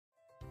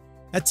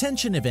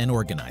Attention event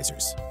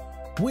organizers.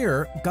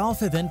 We're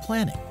Golf Event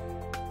Planning,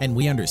 and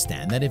we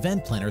understand that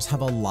event planners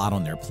have a lot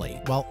on their plate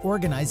while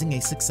organizing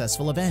a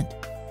successful event.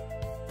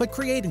 But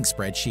creating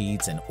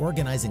spreadsheets and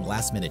organizing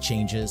last-minute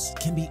changes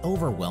can be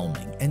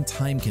overwhelming and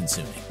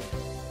time-consuming.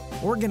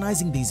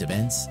 Organizing these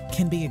events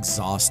can be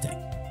exhausting.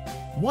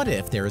 What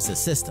if there is a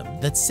system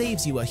that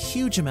saves you a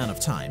huge amount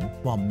of time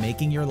while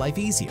making your life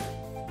easier?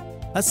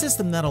 A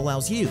system that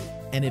allows you,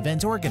 an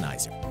event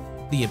organizer,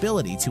 the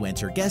ability to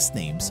enter guest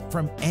names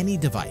from any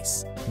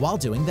device while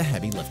doing the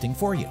heavy lifting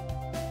for you.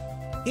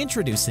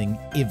 Introducing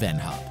Event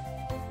Hub.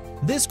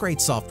 This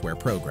great software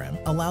program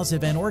allows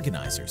event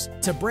organizers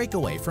to break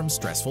away from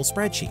stressful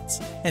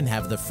spreadsheets and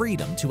have the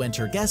freedom to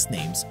enter guest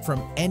names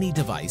from any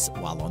device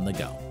while on the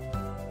go.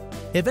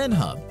 Event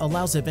Hub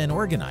allows event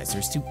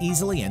organizers to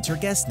easily enter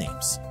guest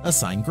names,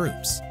 assign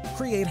groups,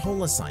 create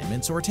whole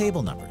assignments or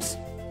table numbers,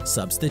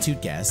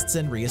 substitute guests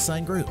and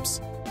reassign groups,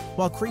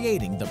 while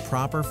creating the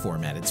proper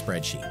formatted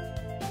spreadsheet.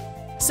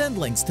 Send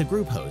links to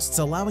group hosts,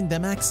 allowing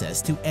them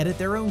access to edit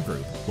their own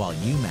group while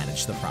you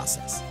manage the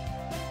process.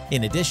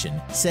 In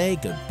addition, say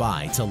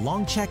goodbye to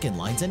long check-in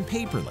lines and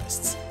paper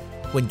lists.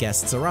 When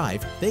guests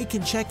arrive, they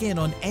can check in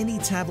on any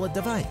tablet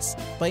device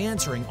by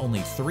entering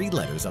only 3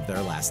 letters of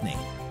their last name.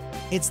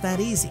 It's that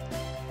easy.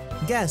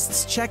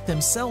 Guests check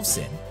themselves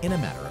in a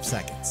matter of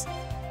seconds.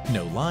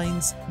 No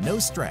lines, no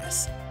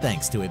stress,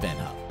 thanks to Event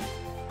Hub.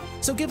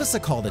 So give us a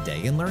call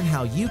today and learn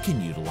how you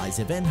can utilize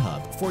Event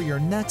Hub for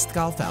your next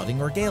golf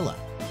outing or gala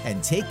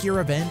and take your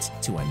event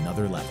to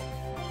another level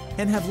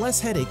and have less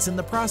headaches in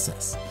the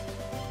process.